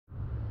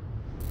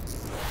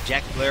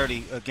Jack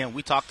Flaherty, again,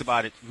 we talked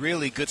about it,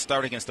 really good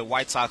start against the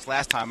White Sox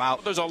last time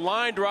out. There's a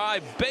line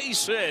drive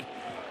base hit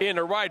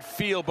into right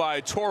field by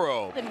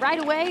Toro. And right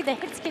away, the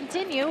hits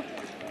continue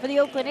for the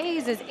Oakland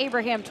A's as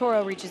Abraham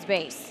Toro reaches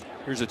base.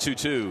 Here's a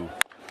 2-2.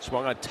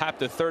 Swung on tap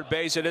to third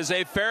base. It is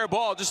a fair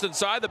ball just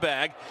inside the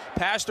bag.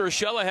 Past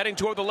Urshela heading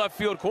toward the left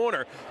field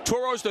corner.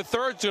 Toro's to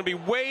third. It's going to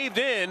be waved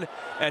in,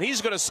 and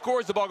he's going to score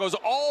as the ball goes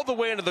all the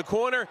way into the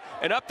corner.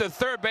 And up to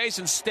third base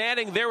and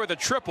standing there with a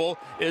triple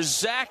is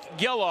Zach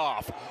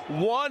Geloff.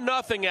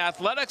 1-0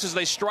 Athletics as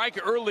they strike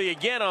early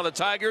again on the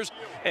Tigers.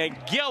 And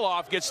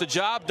Geloff gets the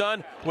job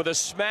done with a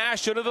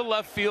smash into the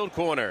left field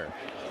corner.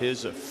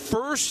 His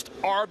first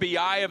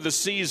RBI of the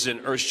season.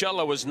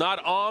 Urshela was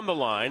not on the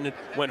line.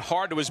 Went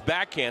hard to his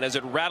backhand as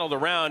it rattled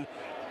around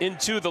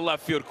into the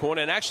left field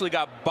corner and actually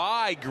got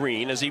by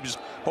Green as he was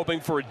hoping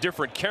for a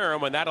different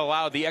carom, and that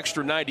allowed the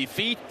extra 90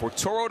 feet for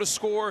Toro to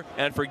score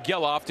and for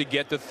Geloff to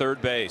get to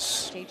third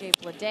base. J.J.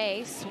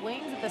 Bleday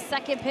swings at the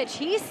second pitch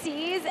he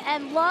sees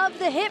and loved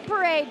the hit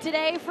parade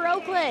today for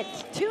Oakland.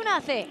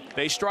 2-0.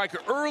 They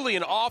strike early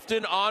and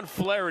often on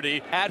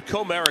Flaherty at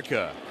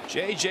Comerica.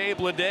 J.J.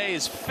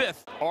 Bleday's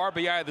 5th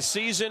RBI of the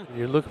season.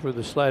 You're looking for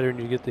the slider and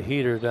you get the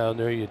heater down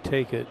there, you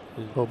take it,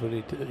 and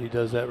hoping he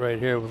does that right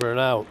here for an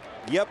out.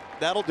 Yep,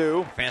 that'll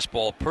do.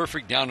 Fastball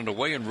perfect down and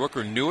away, and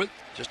Rooker knew it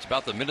just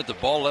about the minute the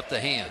ball left the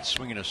hands.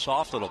 Swinging a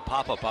soft little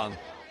pop-up on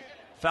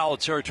foul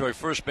territory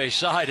first base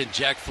side, and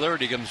Jack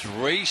Flaherty comes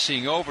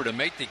racing over to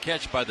make the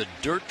catch by the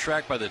dirt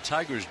track by the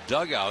Tigers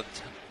dugout.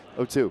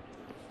 0-2.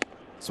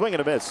 Swing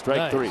and a miss, strike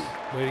Nice. 3.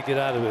 Way to get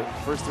out of it.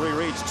 First 3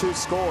 reached, 2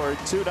 scored,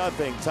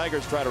 2-0.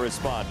 Tigers try to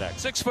respond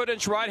next.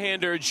 6-foot-inch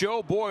right-hander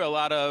Joe Boyle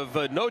out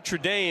of Notre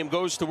Dame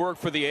goes to work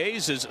for the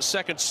A's, his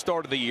second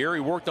start of the year.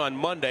 He worked on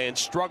Monday and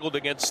struggled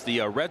against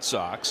the Red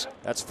Sox.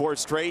 That's 4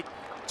 straight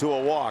to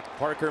a walk.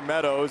 Parker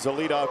Meadows, a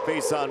leadoff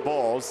base on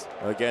balls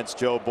against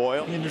Joe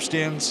Boyle. He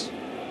understands,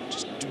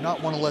 just do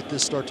not want to let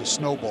this start to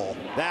snowball.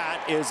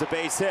 That is a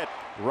base hit.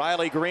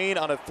 Riley Green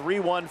on a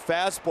 3-1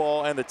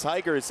 fastball, and the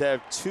Tigers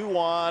have 2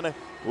 on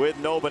with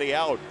nobody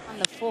out. On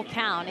the full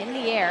count, in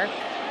the air,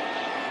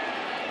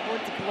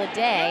 towards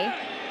Bleday.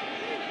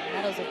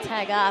 Meadows will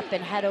tag up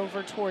and head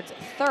over towards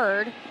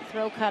third.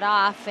 Throw cut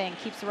off and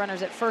keeps the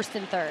runners at first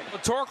and third.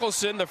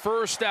 Torkelson, the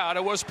first out.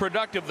 It was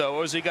productive,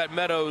 though, as he got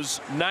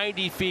Meadows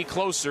 90 feet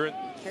closer.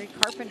 Kerry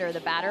Carpenter,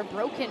 the batter,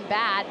 broken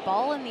bat,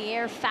 ball in the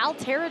air, foul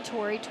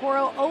territory,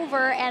 Toro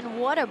over, and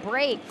what a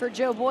break for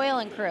Joe Boyle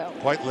and crew.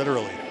 Quite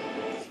literally.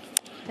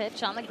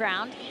 Pitch on the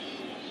ground,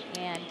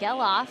 and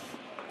Geloff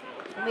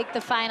will make the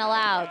final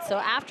out. So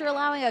after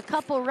allowing a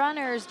couple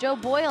runners, Joe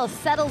Boyle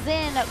settles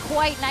in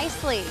quite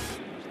nicely.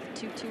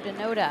 2-2 to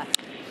Noda.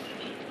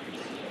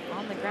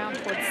 On the ground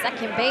towards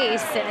second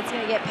base, and it's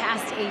going to get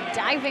past a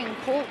diving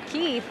Colt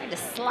Keith. Trying to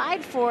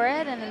slide for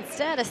it, and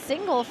instead a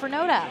single for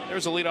Noda.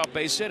 There's a leadoff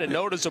base hit, and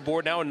Noda's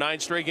aboard now in 9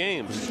 straight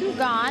games. 2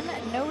 gone,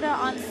 Noda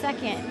on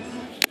second.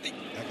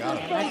 I got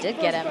him. That did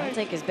get him. He'll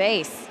take his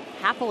base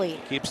happily.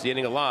 Keeps the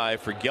inning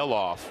alive for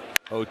Geloff.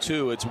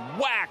 0-2, it's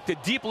whacked to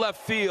deep left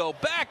field.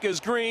 Back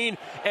is Green,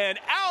 and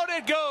out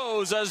it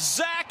goes. A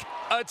Zach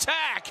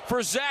attack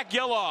for Zach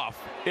Geloff.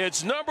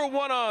 It's number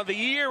 1 on the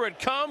year. It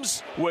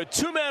comes with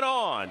 2 men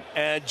on,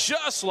 and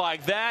just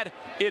like that,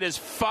 it is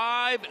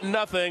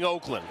 5-0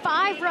 Oakland.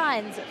 5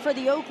 runs for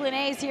the Oakland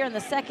A's here in the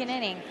second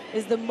inning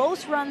is the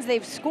most runs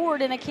they've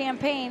scored in a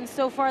campaign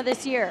so far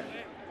this year.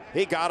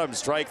 He got him,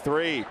 strike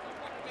 3.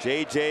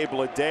 J.J.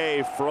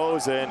 Bleday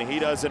frozen. He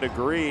doesn't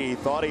agree. He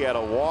thought he had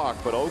a walk,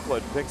 but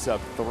Oakland picks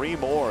up 3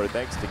 more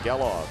thanks to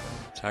Geloff.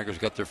 Tigers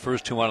got their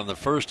first 2 out in the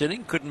first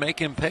inning. Couldn't make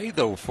him pay,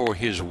 though, for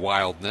his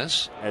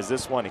wildness. As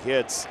this one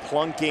hits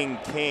plunking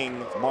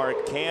king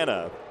Mark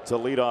Canha to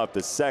lead off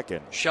the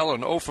second. Schellen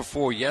 0 for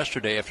 4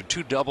 yesterday after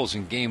 2 doubles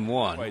in game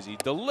 1. As he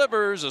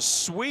delivers a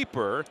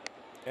sweeper,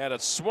 and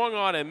it swung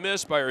on and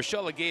missed by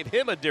Urshela, gave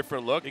him a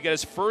different look to get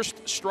his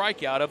first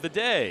strikeout of the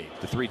day.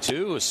 The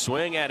 3-2, a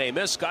swing and a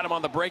miss, got him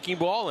on the breaking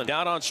ball, and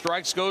down on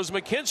strikes goes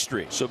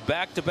McKinstry. So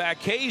back-to-back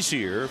Ks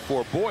here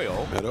for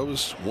Boyle.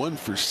 Meadows 1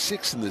 for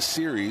 6 in the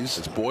series.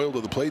 It's Boyle to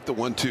the plate, the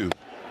 1-2.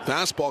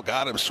 Fastball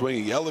got him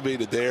swinging,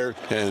 elevated there,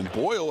 and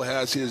Boyle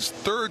has his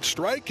 3rd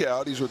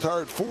strikeout. He's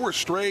retired 4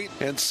 straight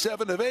and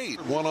 7 of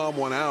 8. 1 on,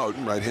 1 out.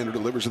 Right-hander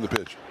delivers in the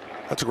pitch.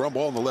 That's a ground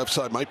ball on the left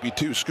side, might be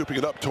 2. Scooping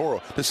it up,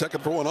 Toro. The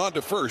second for 1 on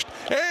to first.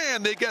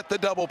 And they get the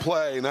double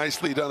play.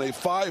 Nicely done. A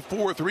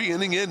 5-4-3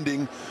 inning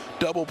ending.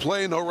 Double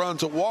play, no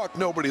runs, a walk,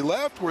 nobody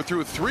left. We're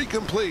through 3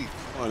 complete.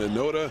 On a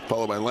Noda,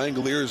 followed by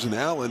Langoliers and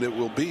Allen. It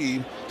will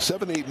be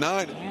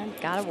 7-8-9.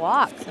 And got a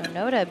walk. So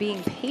Noda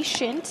being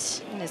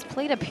patient in his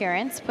plate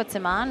appearance puts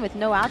him on with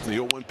no outs. The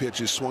 0-1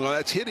 pitch is swung on.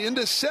 That's hit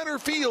into center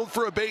field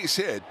for a base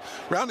hit.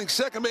 Rounding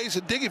second base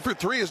and digging for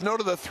 3 is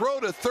Noda. The throw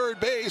to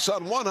third base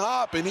on 1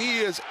 hop, and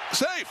he is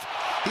safe.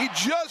 He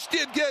just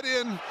did get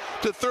in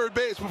to third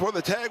base before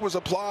the tag was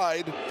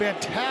applied.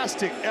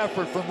 Fantastic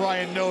effort from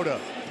Ryan Noda.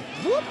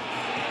 Whoop!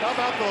 How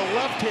about the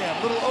left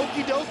hand? Little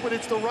okey-doke, but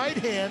it's the right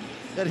hand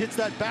that hits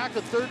that back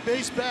of third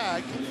base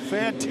bag.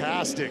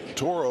 Fantastic.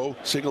 Toro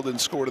singled and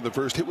scored in the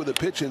first, hit with a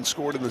pitch and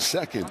scored in the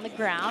second. On the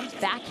ground,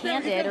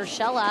 backhanded.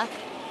 Urshela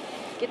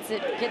gets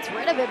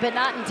rid of it, but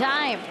not in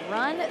time.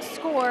 Run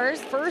scores,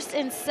 first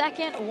and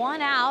second,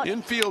 one out.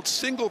 Infield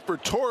single for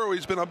Toro.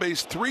 He's been on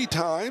base 3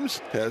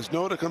 times. As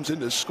Noda comes in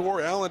to score,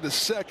 Allen to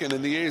second,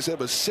 and the A's have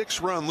a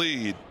 6-run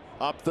lead.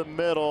 Up the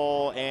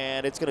middle,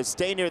 and it's going to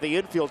stay near the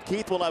infield.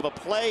 Keith will have a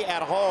play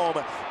at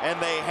home, and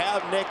they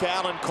have Nick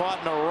Allen caught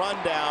in a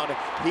rundown.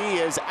 He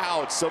is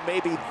out, so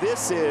maybe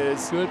this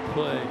is good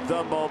play.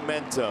 The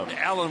momentum.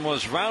 Allen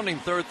was rounding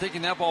third,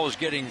 thinking that ball was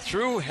getting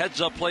through.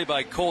 Heads up play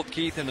by Colt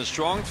Keith, and a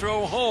strong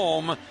throw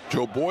home.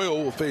 Joe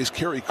Boyle will face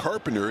Kerry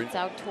Carpenter. It's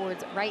out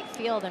towards right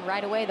field, and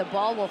right away the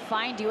ball will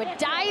find you. A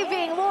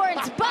diving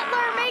Lawrence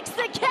Butler makes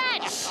the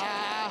catch.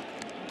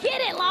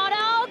 Get it, Law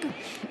Dog.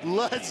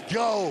 Let's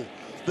go.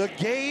 The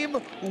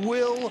game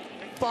will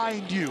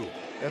find you.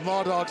 And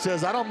Law Dog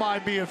says, I don't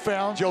mind being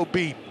found. Joe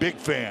B, big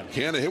fan.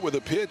 Canna hit with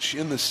a pitch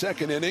in the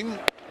second inning.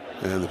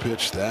 And the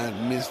pitch that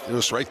missed, it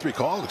was strike 3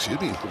 call, excuse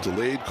me. A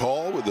delayed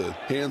call with a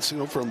hand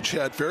signal from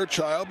Chad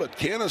Fairchild, but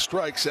Canna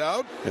strikes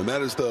out. And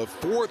that is the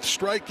 4th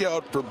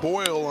strikeout for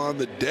Boyle on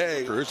the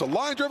day. There's a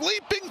line drive,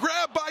 leaping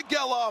grab by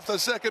Geloff, the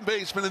second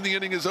baseman, and the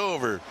inning is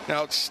over.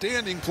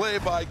 Outstanding play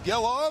by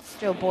Geloff.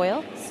 Joe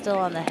Boyle still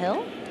on the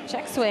hill.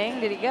 Check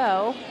swing, did he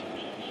go?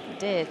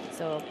 Did.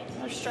 So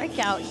another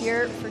strikeout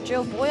here for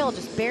Joe Boyle,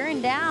 just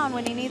bearing down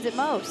when he needs it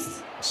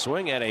most.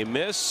 Swing and a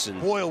miss. And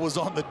Boyle was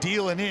on the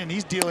dealing in.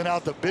 He's dealing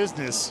out the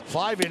business.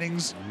 5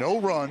 innings, no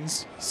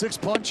runs, 6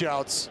 punch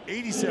outs,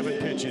 87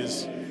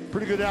 pitches.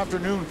 Pretty good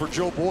afternoon for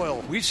Joe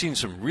Boyle. We've seen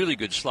some really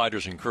good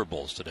sliders and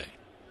curveballs today,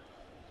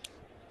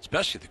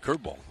 especially the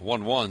curveball.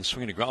 1-1,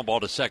 swinging a ground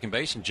ball to second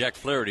base, and Jack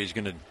Flaherty is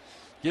going to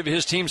give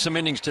his team some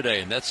innings today,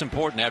 and that's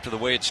important after the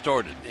way it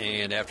started.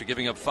 And after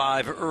giving up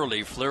 5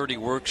 early, Flaherty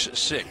works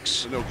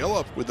 6. No,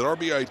 Geloff with an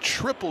RBI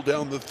triple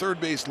down the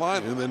third base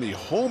line, and then he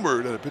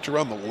homered and a pitch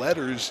around the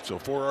letters. So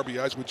 4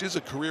 RBIs, which is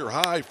a career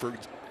high for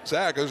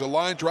Zach. There's a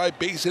line drive,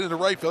 base hit into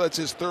right field. That's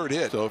his 3rd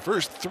hit. So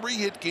first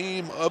 3-hit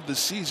game of the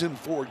season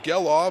for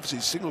Geloff. He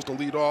signals to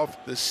lead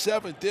off the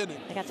 7th inning.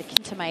 They got to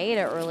Kenta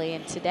Maeda early,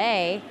 and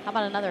today, how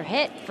about another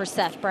hit for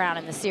Seth Brown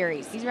in the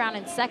series? He's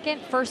rounding second,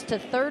 first to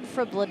third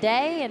for Blade,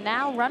 and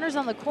now runners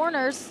on the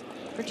corners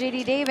for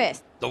J.D.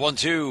 Davis. The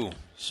 1-2,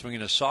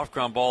 swinging a soft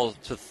ground ball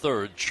to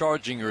third,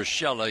 charging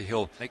Urshela.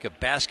 He'll make a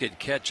basket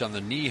catch on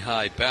the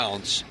knee-high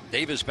bounce.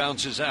 Davis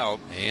bounces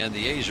out, and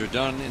the A's are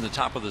done in the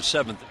top of the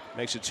 7th.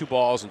 makes it 2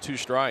 balls and 2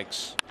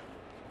 strikes.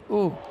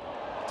 Ooh.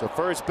 To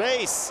first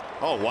base.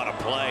 Oh, what a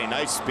play.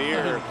 Nice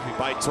spear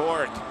by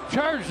Torque.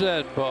 Charge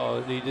that ball,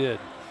 and he did.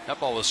 That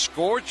ball was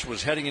scorched,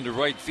 was heading into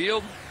right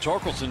field.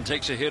 Torkelson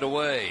takes a hit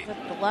away.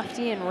 The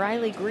lefty and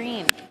Riley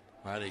Green.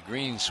 Riley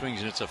Green swings,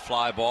 and it's a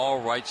fly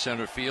ball, right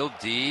center field,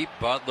 deep.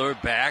 Butler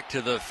back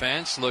to the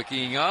fence,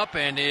 looking up,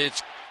 and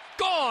it's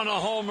gone, a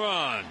home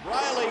run.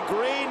 Riley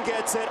Green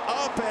gets it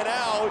up and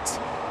out,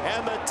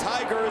 and the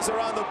Tigers are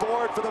on the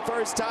board for the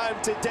first time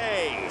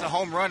today. It's a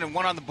home run and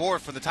 1 on the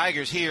board for the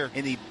Tigers here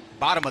in the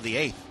bottom of the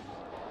 8th.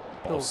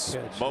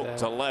 Smoke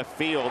to left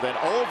field and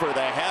over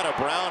the head of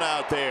Brown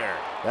out there.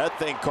 That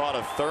thing caught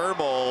a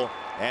thermal,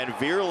 and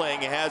Vierling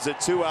has a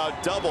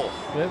 2-out double.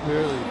 Matt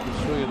Vierling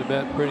is swinging the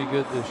bat pretty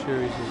good this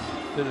year.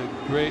 He's been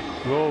a great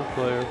role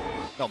player.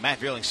 No, Matt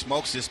Vierling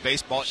smokes this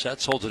baseball.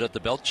 Sets, holds it at the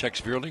belt, checks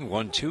Vierling,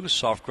 1-2,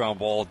 soft ground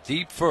ball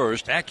deep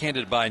first.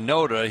 Backhanded by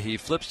Noda, he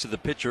flips to the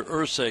pitcher,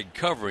 Urseg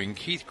covering.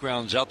 Keith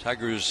grounds out.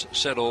 Tigers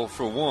settle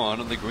for 1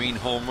 on the Green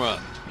home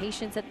run.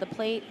 Patience at the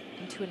plate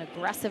into an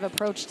aggressive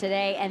approach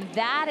today, and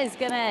that is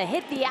going to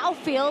hit the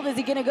outfield. Is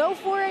he going to go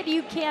for it?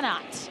 You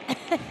cannot.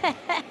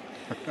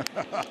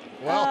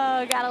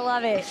 Oh, gotta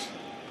love it.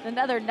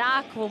 Another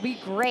knock will be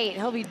great.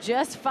 He'll be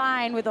just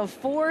fine with a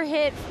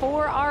 4-hit,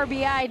 4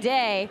 RBI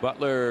day.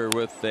 Butler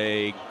with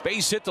a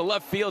base hit to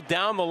left field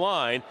down the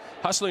line.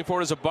 Hustling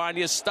for it as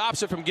Abadius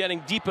stops it from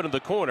getting deep into the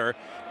corner.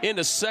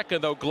 Into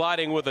second, though,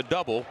 gliding with a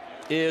double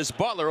is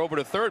Butler. Over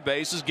to third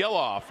base is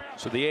Geloff.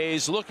 So the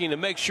A's looking to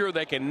make sure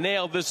they can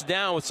nail this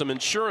down with some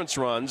insurance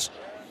runs.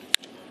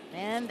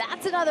 And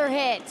that's another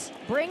hit.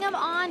 Bring him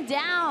on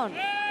down.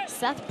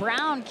 Seth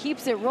Brown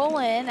keeps it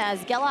rolling as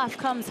Geloff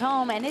comes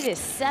home, and it is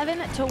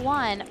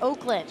 7-1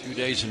 Oakland. 2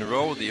 days in a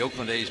row, the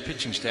Oakland A's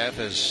pitching staff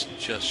has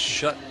just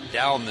shut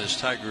down this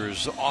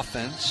Tigers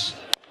offense.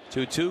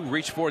 2-2,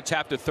 reach for,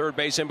 tap to third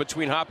base, in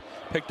between hop,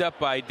 picked up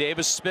by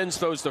Davis, spins,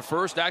 throws to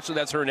first. Actually,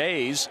 that's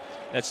Hernandez.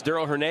 That's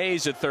Darrell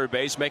Hernandez at third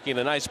base, making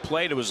a nice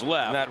play to his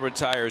left. And that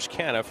retires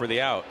Canna for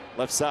the out.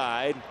 Left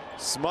side,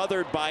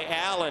 smothered by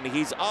Allen.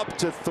 He's up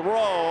to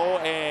throw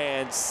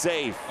and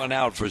safe. 1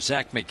 out for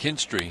Zach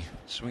McKinstry.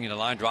 Swinging a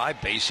line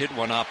drive, base hit,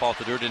 1 hop off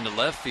the dirt into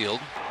left field.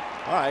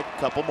 All right,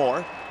 couple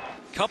more.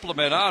 Couple of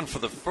men on for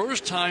the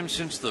first time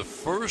since the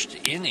first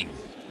inning.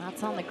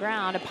 That's on the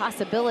ground, a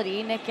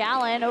possibility. Nick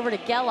Allen over to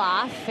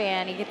Geloff,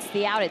 and he gets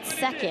the out at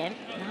second.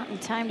 Not in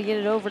time to get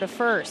it over to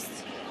first.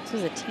 This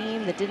was a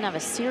team that didn't have a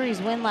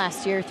series win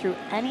last year through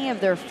any of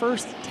their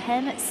first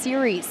 10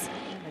 series.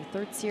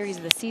 Third series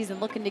of the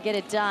season, looking to get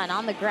it done.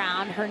 On the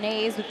ground,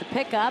 Hernandez with the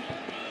pickup.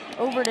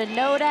 Over to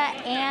Noda,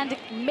 and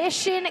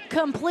mission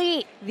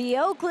complete. The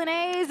Oakland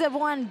A's have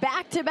won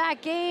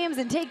back-to-back games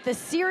and take the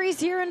series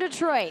here in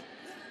Detroit.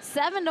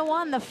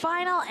 7-1 the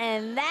final,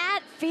 and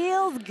that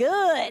feels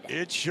good.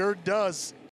 It sure does.